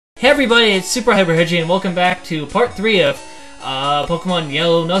Hey everybody, it's SuperHyperHedgey and welcome back to part 3 of Pokemon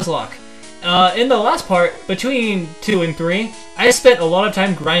Yellow Nuzlocke. In the last part, between 2 and 3, I spent a lot of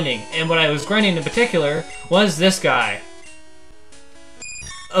time grinding, and what I was grinding in particular was this guy.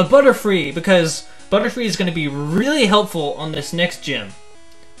 A Butterfree, because Butterfree is going to be really helpful on this next gym.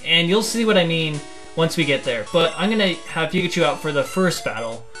 And you'll see what I mean once we get there. But I'm going to have Pikachu out for the first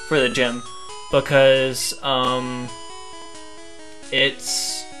battle for the gym, because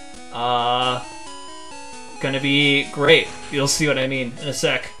it's gonna be great. You'll see what I mean in a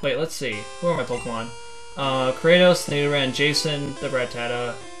sec. Wait, let's see. Who are my Pokemon? Kratos, Nidoran, Jason, the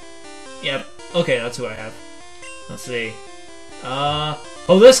Rattata. Yep. Okay, that's who I have. Let's see.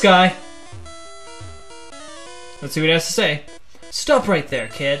 Oh, this guy! Let's see what he has to say. Stop right there,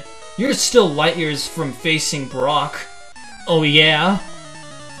 kid. You're still light years from facing Brock. Oh, yeah?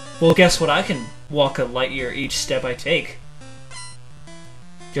 Well, guess what? I can walk a light year each step I take.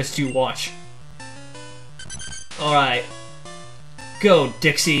 Just you watch. Alright. Go,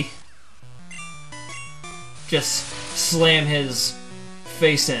 Dixie. Just slam his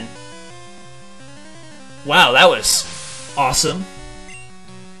face in. Wow, that was awesome.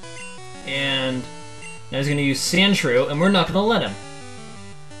 And now he's going to use Sandshrew, and we're not going to let him.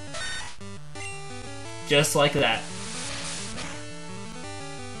 Just like that.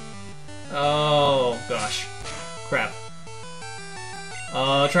 Oh, gosh. Crap.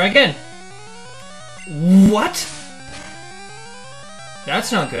 Try again. What?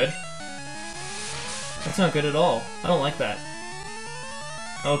 That's not good. That's not good at all. I don't like that.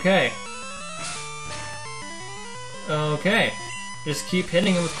 Okay. Okay. Just keep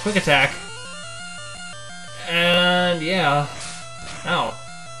hitting him with Quick Attack. And yeah. Ow.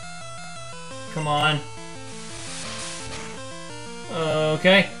 Come on.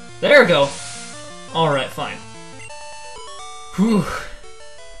 Okay. There we go. Alright, fine. Whew.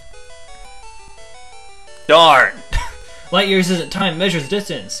 Darn! Light years isn't time, measures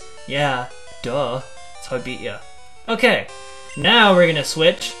distance. Yeah, duh. That's how I beat ya. Okay, now we're gonna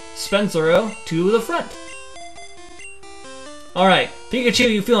switch Spencerro to the front. Alright, Pikachu,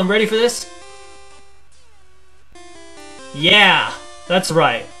 you feeling ready for this? Yeah, that's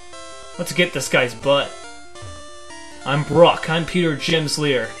right. Let's get this guy's butt. I'm Brock, I'm Pewter Gym's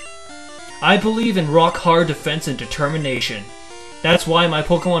leader. I believe in rock-hard defense and determination. That's why my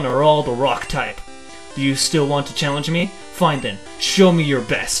Pokemon are all the rock type. Do you still want to challenge me? Fine then, show me your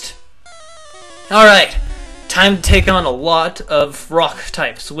best. Alright, time to take on a lot of rock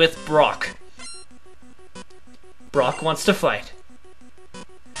types with Brock. Brock wants to fight.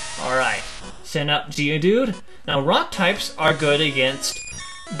 Alright, send up Geodude. Now rock types are good against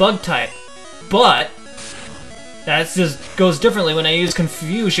bug type, but that just goes differently when I use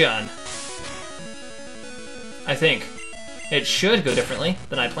Confusion. I think. It should go differently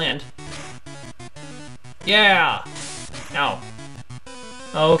than I planned. Yeah! Ow.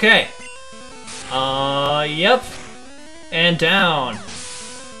 Okay. Yep. And down.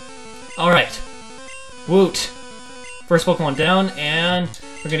 Alright. Woot. First Pokemon down, and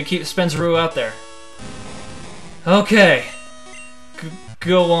we're gonna keep Spenceroo out there. Okay.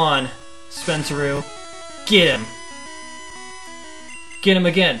 Go on, Spenceroo. Get him. Get him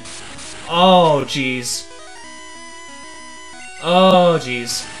again. Oh, jeez. Oh,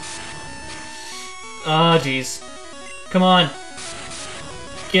 jeez. Oh, jeez. Come on.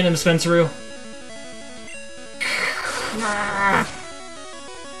 Get him, Spenceroo.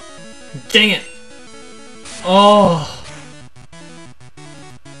 Dang it. Oh.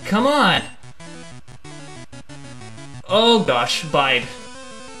 Come on. Oh, gosh. Bide.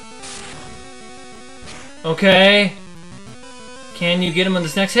 Okay. Can you get him on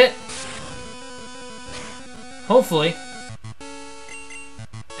this next hit? Hopefully.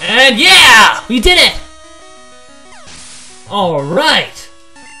 And yeah! We did it! Alright!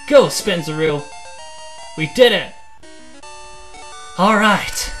 Go, Spenceroo! We did it!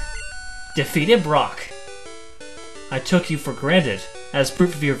 Alright! Defeated Brock. I took you for granted. As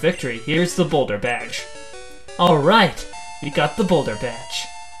proof of your victory, here's the Boulder Badge. Alright! We got the Boulder Badge.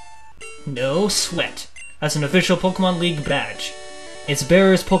 No sweat. That's an official Pokemon League badge. Its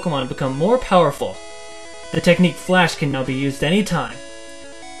bearer's Pokemon become more powerful. The technique Flash can now be used anytime.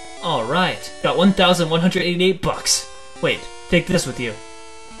 Alright, got 1,188 bucks. Wait, take this with you.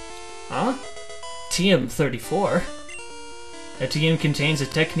 Huh? TM34? A TM contains a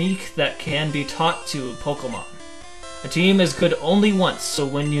technique that can be taught to Pokemon. A TM is good only once, so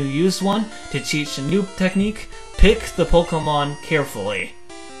when you use one to teach a new technique, pick the Pokemon carefully.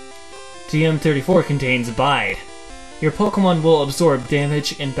 TM34 contains Bide. Your Pokemon will absorb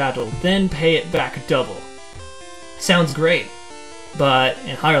damage in battle, then pay it back double. Sounds great. but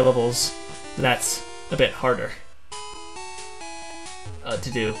in higher levels, that's a bit harder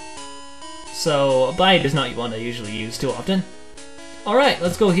to do. So a bite is not one I usually use too often. Alright,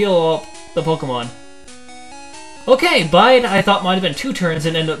 let's go heal up the Pokemon. Okay, bite I thought might have been 2 turns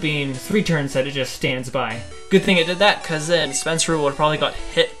and ended up being 3 turns that it just stands by. Good thing it did that, because then Spencer would have probably got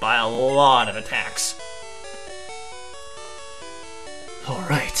hit by a lot of attacks.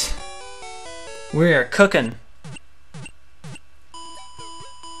 Alright. We're cooking.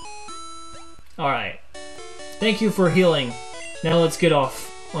 Alright. Thank you for healing. Now let's get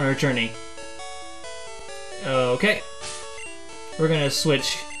off on our journey. Okay. We're gonna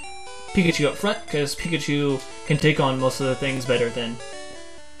switch Pikachu up front, because Pikachu can take on most of the things better than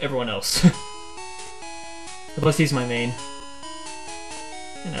everyone else. Plus he's my main.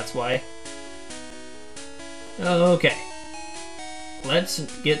 And that's why. Okay. Let's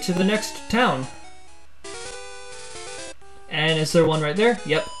get to the next town. And is there one right there?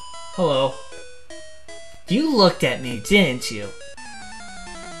 Yep. Hello. You looked at me, didn't you?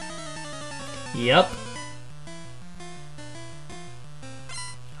 Yep.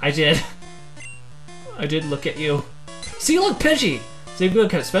 I did. I did look at you. See, look, Pidgey! So if we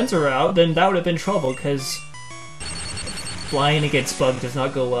kept Spencer out, then that would have been trouble, because flying against Bug does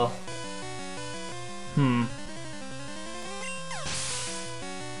not go well.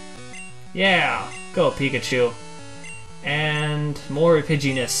 Yeah! Go, Pikachu. And more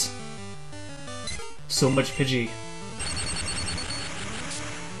Pidgeyness. So much Pidgey.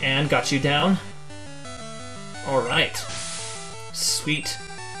 And got you down. Alright. Sweet.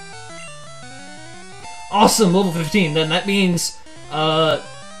 Awesome, level 15. Then that means, what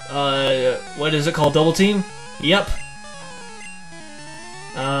is it called? Double team? Yep.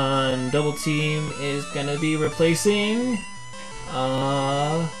 Double team is gonna be replacing,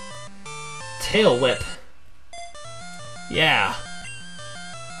 Tail Whip. Yeah.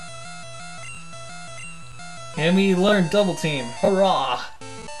 And we learned double team. Hurrah!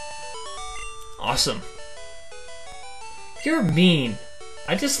 Awesome. You're mean.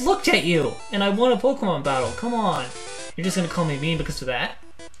 I just looked at you, and I won a Pokemon battle. Come on. You're just gonna call me mean because of that?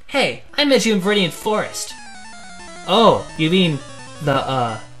 Hey, I met you in Viridian Forest. Oh, you mean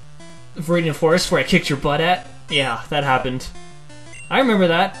the, Viridian Forest where I kicked your butt at? Yeah, that happened. I remember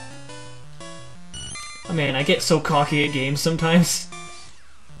that. Oh man, I get so cocky at games sometimes.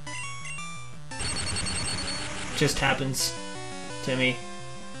 Just happens to me.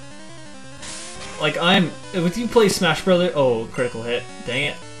 Like, if you play Smash Brothers, oh, critical hit, dang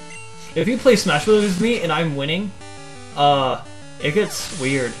it. If you play Smash Brothers with me and I'm winning, it gets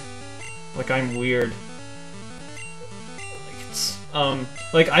weird. Like, I'm weird. Like, it's,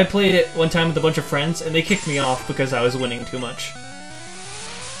 like, I played it one time with a bunch of friends and they kicked me off because I was winning too much.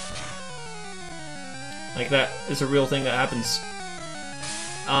 Like, that is a real thing that happens.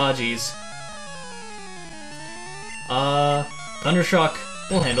 Ah, jeez. Thundershock,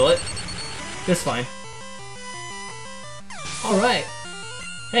 we'll handle it. That's fine. Alright.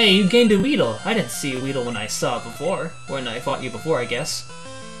 Hey, you gained a Weedle. I didn't see a Weedle when I saw it before. When I fought you before, I guess.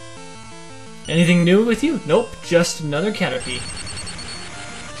 Anything new with you? Nope, just another Caterpie.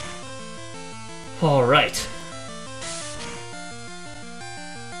 Alright.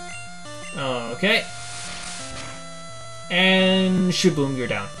 Okay. And shaboom, you're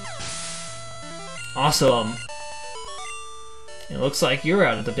down. Awesome. It looks like you're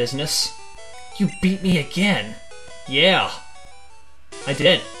out of the business. You beat me again. Yeah. I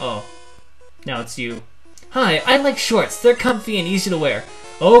did. Oh. Now it's you. Hi, I like shorts. They're comfy and easy to wear.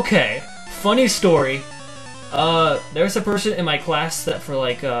 Okay. Funny story. There's a person in my class that for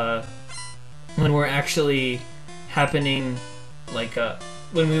like, when we're actually happening, like,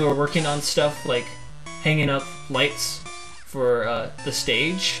 when we were working on stuff, like, hanging up lights for, the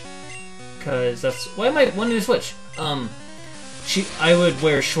stage. Cause that's, why am I wanting to switch? I would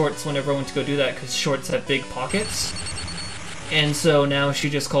wear shorts whenever I went to go do that because shorts have big pockets. And so now she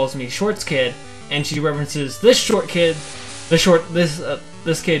just calls me Shorts Kid, and she references this short kid,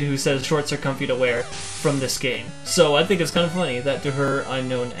 this kid who says shorts are comfy to wear from this game. So I think it's kind of funny that to her I'm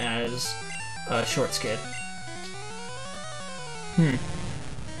known as Shorts Kid.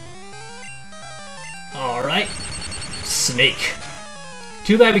 Alright. Snake.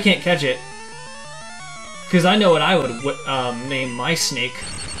 Too bad we can't catch it. Because I know what I would name my snake.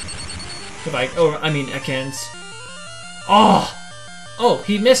 If Ekans. Oh! Oh,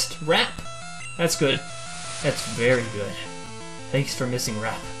 he missed Rap. That's good. That's very good. Thanks for missing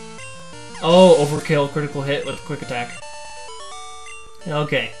Rap. Oh, overkill, critical hit with quick attack.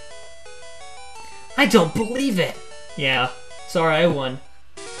 Okay. I don't believe it! Yeah. Sorry, I won.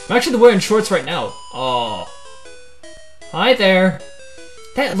 I'm actually wearing shorts right now. Oh. Hi there.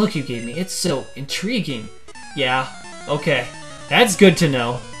 That look you gave me, it's so intriguing. Yeah, okay. That's good to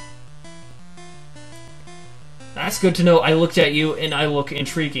know. That's good to know. I looked at you and I look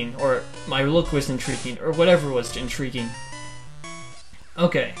intriguing, or my look was intriguing, or whatever was intriguing.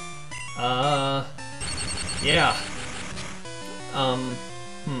 Okay. Yeah.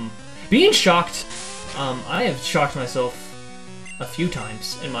 Being shocked, I have shocked myself a few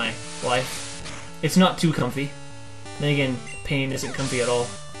times in my life. It's not too comfy. Then again, pain isn't comfy at all.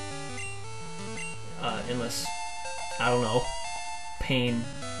 Unless, I don't know, pain.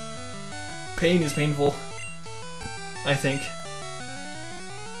 Pain is painful, I think.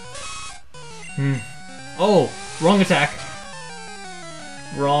 Oh, wrong attack.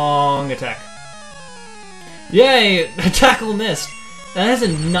 Wrong attack. Yay! Tackle missed. That has a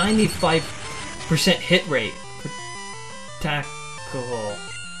 95% hit rate. Tackle.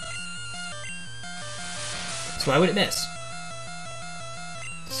 So why would it miss?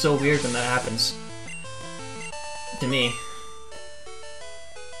 It's so weird when that happens. To me.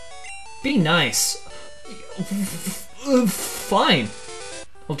 Be nice. Fine.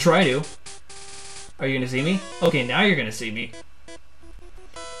 I'll try to. Are you gonna see me? Okay, now you're gonna see me.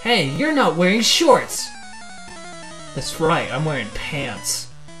 Hey, you're not wearing shorts! That's right, I'm wearing pants.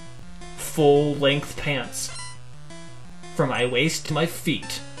 Full-length pants. From my waist to my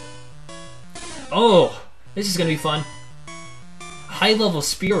feet. Oh, this is gonna be fun. High-level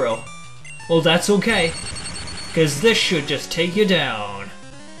Spearow. Well, that's okay. Because this should just take you down.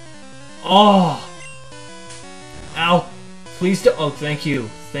 Oh! Ow! Please don't. Oh, thank you.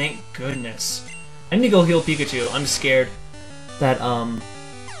 Thank goodness. I need to go heal Pikachu. I'm scared that,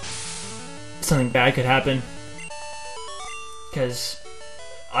 something bad could happen. Because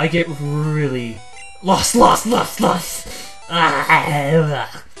I get really lost.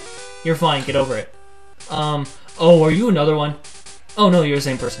 You're fine. Get over it. Oh, are you another one? Oh no, you're the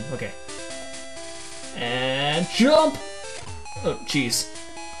same person. Okay. And jump! Oh, jeez.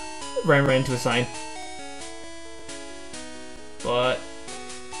 Ran right into a sign. But,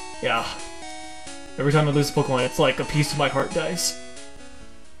 yeah. Every time I lose a Pokemon, it's like a piece of my heart dies.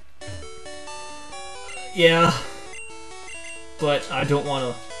 Yeah. But I don't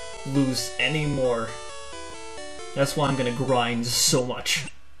want to lose any more. That's why I'm gonna grind so much.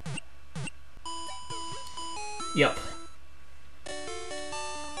 Yup.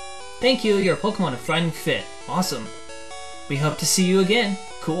 Thank you, your Pokemon are fine and fit. Awesome. We hope to see you again.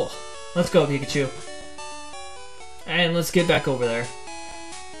 Cool. Let's go, Pikachu. And let's get back over there.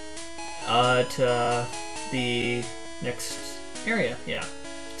 To the next area. Yeah.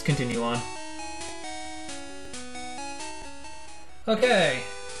 Let's continue on. Okay.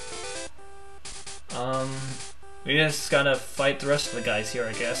 We just gotta fight the rest of the guys here,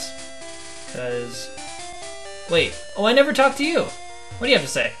 I guess. Cause... Wait. Oh, I never talked to you. What do you have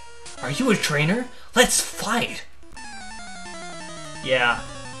to say? Are you a trainer? Let's fight! Yeah.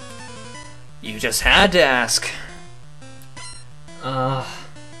 You just had to ask.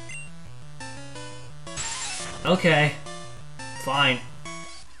 Okay. Fine.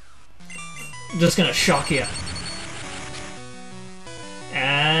 I'm just gonna shock you.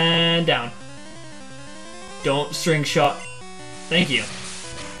 And down. Don't string shot. Thank you.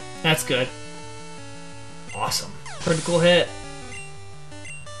 That's good. Awesome. Critical hit.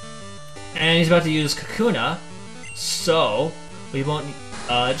 And he's about to use Kakuna, so we won't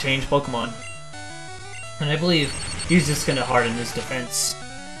change Pokemon. And I believe he's just gonna harden his defense.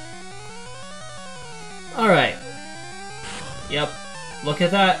 Alright. Yep. Look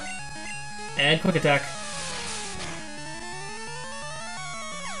at that. And quick attack.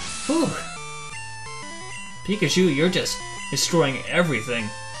 Whew. Pikachu, you're just destroying everything.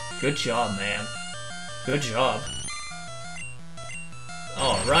 Good job, man. Good job.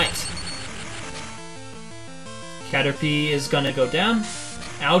 Alright. Caterpie is gonna go down.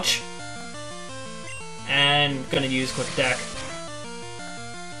 Ouch. And gonna use quick attack.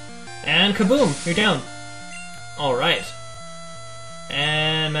 And kaboom! You're down. Alright.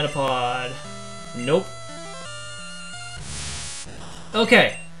 And Metapod. Nope.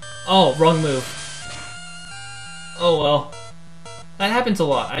 Okay. Oh, wrong move. Oh well. That happens a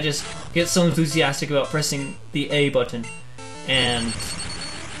lot. I just get so enthusiastic about pressing the A button. And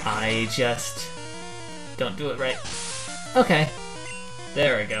I just don't do it right. Okay.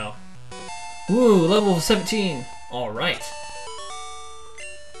 There we go. Woo, level 17. Alright.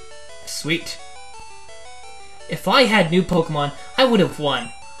 Sweet. If I had new Pokemon, I would have won.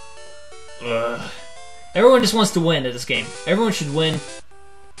 Ugh. Everyone just wants to win at this game. Everyone should win.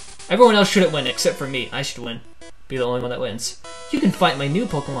 Everyone else shouldn't win except for me. I should win. Be the only one that wins. You can fight my new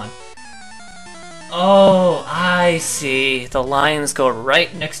Pokemon. Oh, I see. The lines go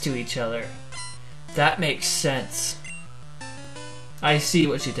right next to each other. That makes sense. I see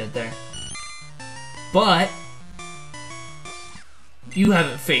what you did there. But you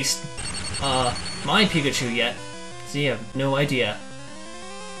haven't faced my Pikachu yet, so you have no idea.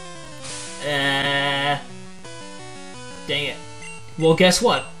 Dang it. Well, guess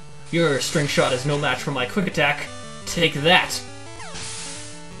what? Your String Shot is no match for my Quick Attack. Take that.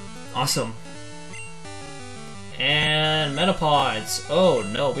 Awesome. And Metapods. Oh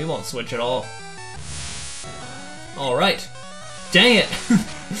no, we won't switch at all. Alright. Dang it!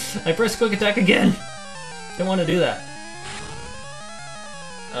 I pressed Quick Attack again. Didn't want to do that.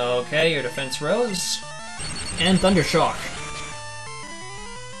 Okay, your defense rose. And Thunder Shock.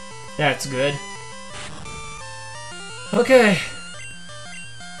 That's good. Okay.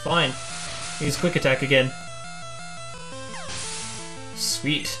 Fine. Use Quick Attack again.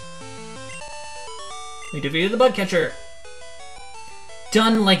 Sweet. We defeated the Bug Catcher.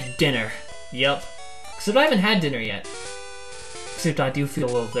 Done like dinner. Yup. Except I haven't had dinner yet. Except I do feel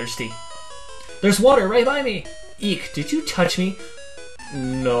a little thirsty. There's water right by me! Eek, did you touch me?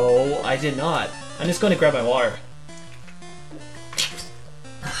 No, I did not. I'm just going to grab my water.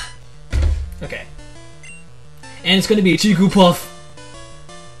 Okay. And it's going to be a Jigglypuff!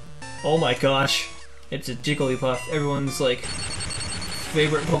 Oh my gosh. It's a Jigglypuff. Everyone's like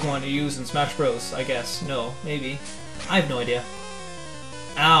favorite Pokemon to use in Smash Bros, I guess. No, maybe. I have no idea.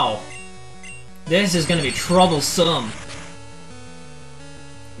 Ow. This is gonna be troublesome.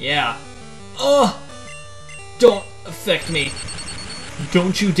 Yeah. Oh! Don't affect me.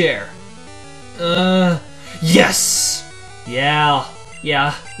 Don't you dare. Yes! Yeah.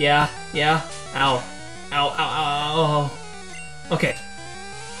 Yeah. Yeah. Yeah. Ow. Ow, ow, ow, ow. Okay.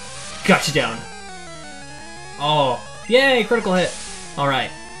 Got you down. Oh. Yay, critical hit.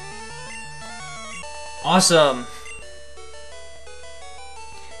 Alright. Awesome.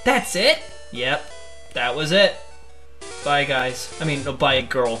 That's it? Yep. That was it. Bye, guys. I mean, no, bye,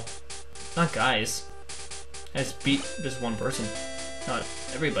 girl. Not guys. I just beat just one person. Not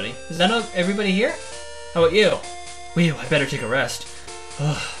everybody. Is that not everybody here? How about you? Whew, I better take a rest.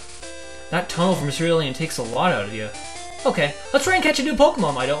 Ugh. That tunnel from Cerulean takes a lot out of you. Okay, let's try and catch a new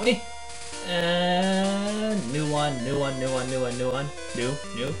Pokemon, why don't we? New one.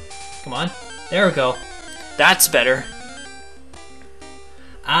 New. Come on. There we go. That's better.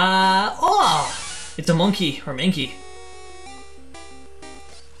 Oh! It's a monkey, or Mankey.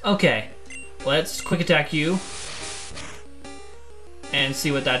 Okay. Let's Quick Attack you. And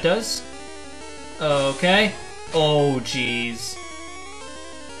see what that does. Okay. Oh, jeez.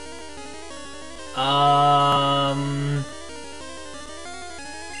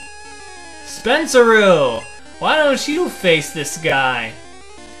 Spenceroo! Why don't you face this guy?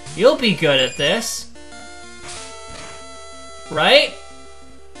 You'll be good at this. Right?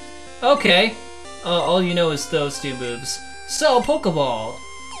 Okay. All you know is those two moves. So, Pokeball.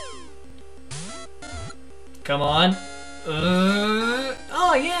 Come on.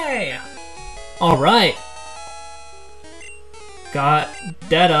 Oh, yay! Alright. Got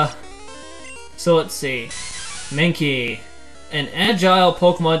data. So let's see. Mankey. An agile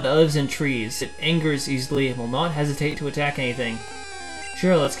Pokemon that lives in trees. It angers easily and will not hesitate to attack anything.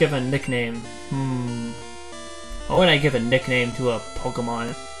 Sure, let's give a nickname. Why would I give a nickname to a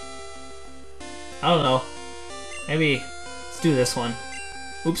Pokemon? I don't know. Maybe let's do this one.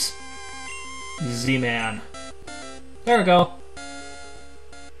 Oops. Z-Man. There we go.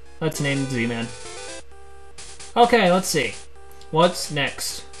 Let's name Z-Man. Okay, let's see. What's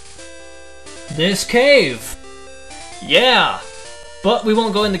next? This cave! Yeah! But we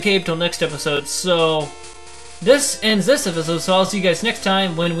won't go in the cave till next episode, so this ends this episode, so I'll see you guys next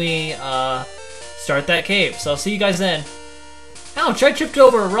time when we start that cave. So I'll see you guys then. Ouch, I tripped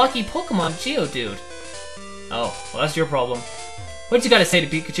over a rocky Pokemon Geodude. Oh, well that's your problem. What you gotta say to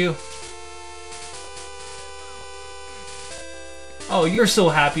Pikachu? Oh, you're so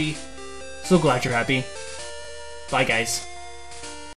happy. So glad you're happy. Bye, guys.